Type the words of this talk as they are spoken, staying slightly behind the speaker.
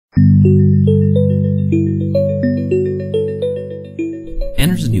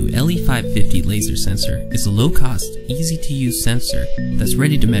new LE550 laser sensor is a low-cost, easy-to-use sensor that's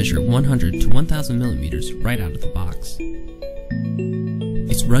ready to measure 100 to 1000 millimeters right out of the box.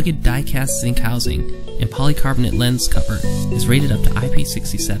 Its rugged die-cast zinc housing and polycarbonate lens cover is rated up to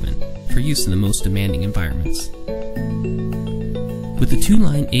IP67 for use in the most demanding environments. With the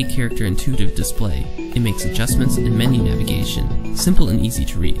 2-line 8-character intuitive display, it makes adjustments and menu navigation simple and easy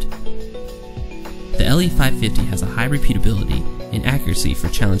to read. The LE550 has a high repeatability and accuracy for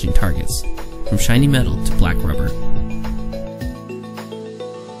challenging targets, from shiny metal to black rubber.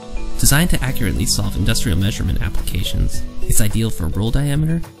 Designed to accurately solve industrial measurement applications, it's ideal for roll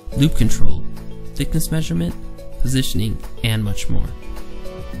diameter, loop control, thickness measurement, positioning, and much more.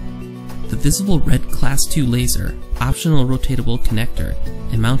 The visible red Class 2 laser, optional rotatable connector,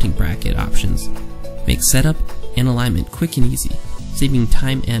 and mounting bracket options make setup and alignment quick and easy, saving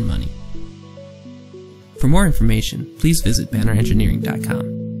time and money. For more information, please visit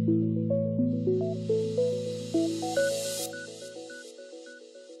bannerengineering.com.